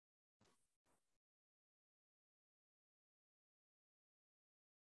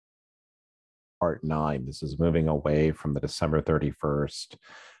part 9. This is moving away from the December 31st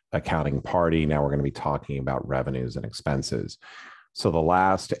accounting party. Now we're going to be talking about revenues and expenses. So the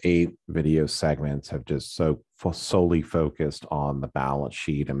last 8 video segments have just solely focused on the balance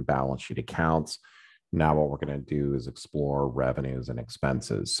sheet and balance sheet accounts. Now what we're going to do is explore revenues and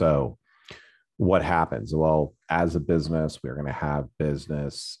expenses. So what happens? Well, as a business, we're going to have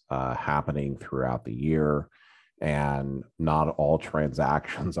business happening throughout the year, and not all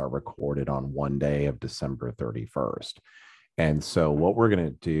transactions are recorded on one day of December 31st. And so what we're going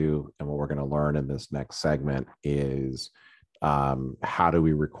to do and what we're going to learn in this next segment is how do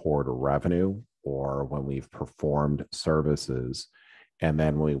we record a revenue, or when we've performed services, and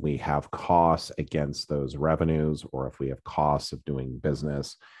then when we have costs against those revenues, or if we have costs of doing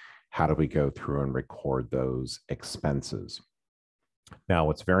business, how do we go through and record those expenses? Now,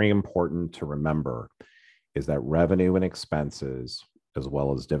 what's very important to remember is that revenue and expenses, as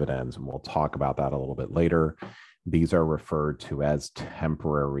well as dividends, and we'll talk about that a little bit later, these are referred to as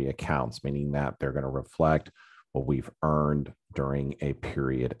temporary accounts, meaning that they're going to reflect what we've earned during a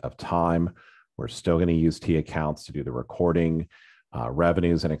period of time. We're still going to use T accounts to do the recording.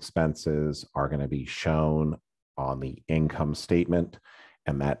 Revenues and expenses are going to be shown on the income statement,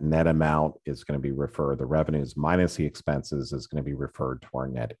 and that net amount is going to be referred, the revenues minus the expenses is going to be referred to our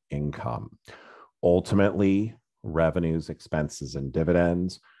net income. Ultimately, revenues, expenses, and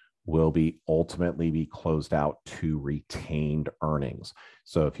dividends will ultimately be closed out to retained earnings.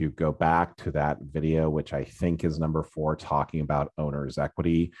 So if you go back to that video, which I think is number 4, talking about owner's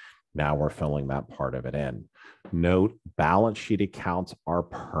equity, now we're filling that part of it in. Note, balance sheet accounts are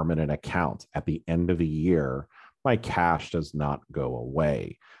permanent accounts. At the end of the year, my cash does not go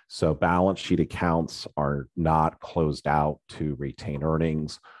away. So balance sheet accounts are not closed out to retain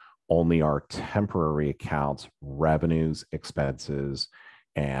earnings. Only our temporary accounts, revenues, expenses,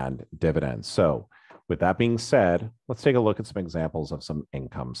 and dividends. So with that being said, let's take a look at some examples of some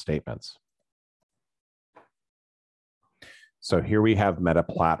income statements. So here we have Meta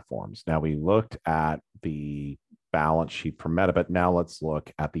Platforms. Now we looked at the balance sheet for Meta, but now let's look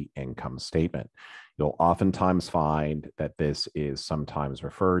at the income statement. You'll oftentimes find that this is sometimes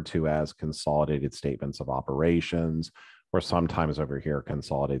referred to as consolidated statements of operations, or sometimes over here,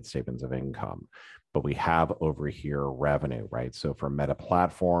 consolidated statements of income. But we have over here revenue, right? So for Meta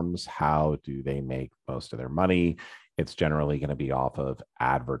Platforms, how do they make most of their money? It's generally going to be off of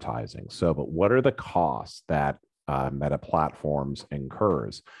advertising. So, but what are the costs that Meta Platforms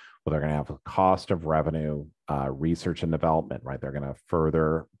incurs? Well, they're going to have a cost of revenue, research and development, right? They're going to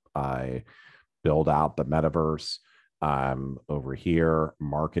further build out the metaverse. Over here,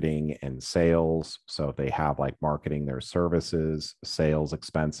 marketing and sales. So if they have like marketing their services, sales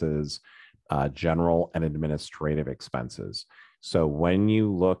expenses, general and administrative expenses. So when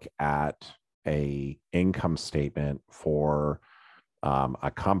you look at a income statement for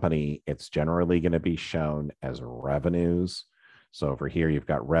a company, it's generally going to be shown as revenues. So over here, you've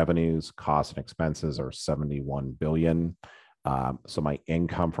got revenues, costs, and expenses are 71 billion. So my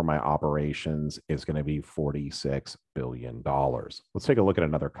income for my operations is going to be $46 billion. Let's take a look at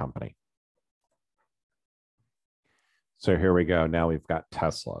another company. So here we go. Now we've got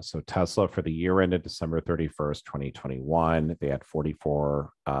Tesla. So Tesla, for the year ended December 31st, 2021, they had 44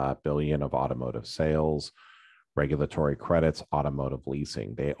 billion of automotive sales, regulatory credits, automotive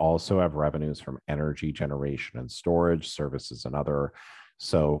leasing. They also have revenues from energy generation and storage, services, and other.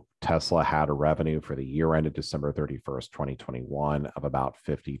 So Tesla had a revenue for the year ended December 31st, 2021 of about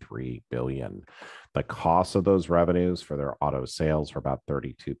 53 billion. The cost of those revenues for their auto sales were about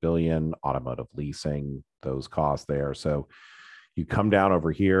 32 billion, automotive leasing, those costs there. So you come down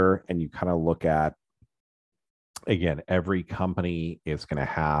over here and you kind of look at, again, every company is going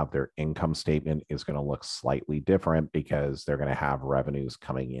to have their income statement is going to look slightly different because they're going to have revenues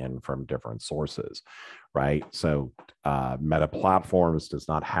coming in from different sources, right? So Meta Platforms does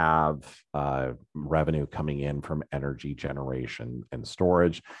not have revenue coming in from energy generation and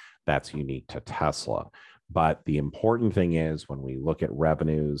storage. That's unique to Tesla. But the important thing is when we look at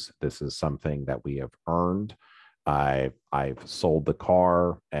revenues, this is something that we have earned. I've sold the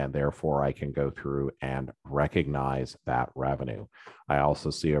car, and therefore I can go through and recognize that revenue. I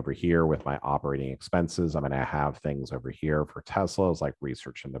also see over here with my operating expenses, I'm going to have things over here for Teslas like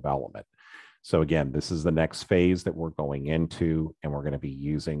research and development. So again, this is the next phase that we're going into, and we're going to be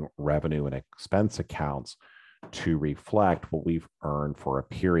using revenue and expense accounts to reflect what we've earned for a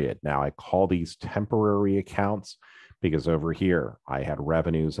period. Now, I call these temporary accounts because over here, I had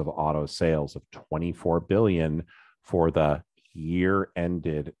revenues of auto sales of 24 billion for the year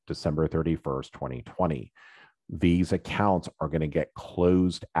ended December 31st, 2020. these accounts are going to get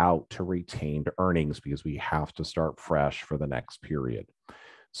closed out to retained earnings because we have to start fresh for the next period.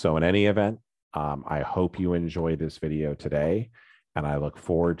 So in any event, I hope you enjoy this video today, and I look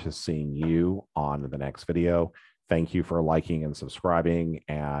forward to seeing you on the next video. Thank you for liking and subscribing.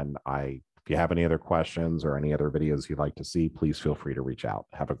 And if you have any other questions or any other videos you'd like to see, please feel free to reach out.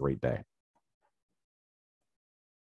 Have a great day.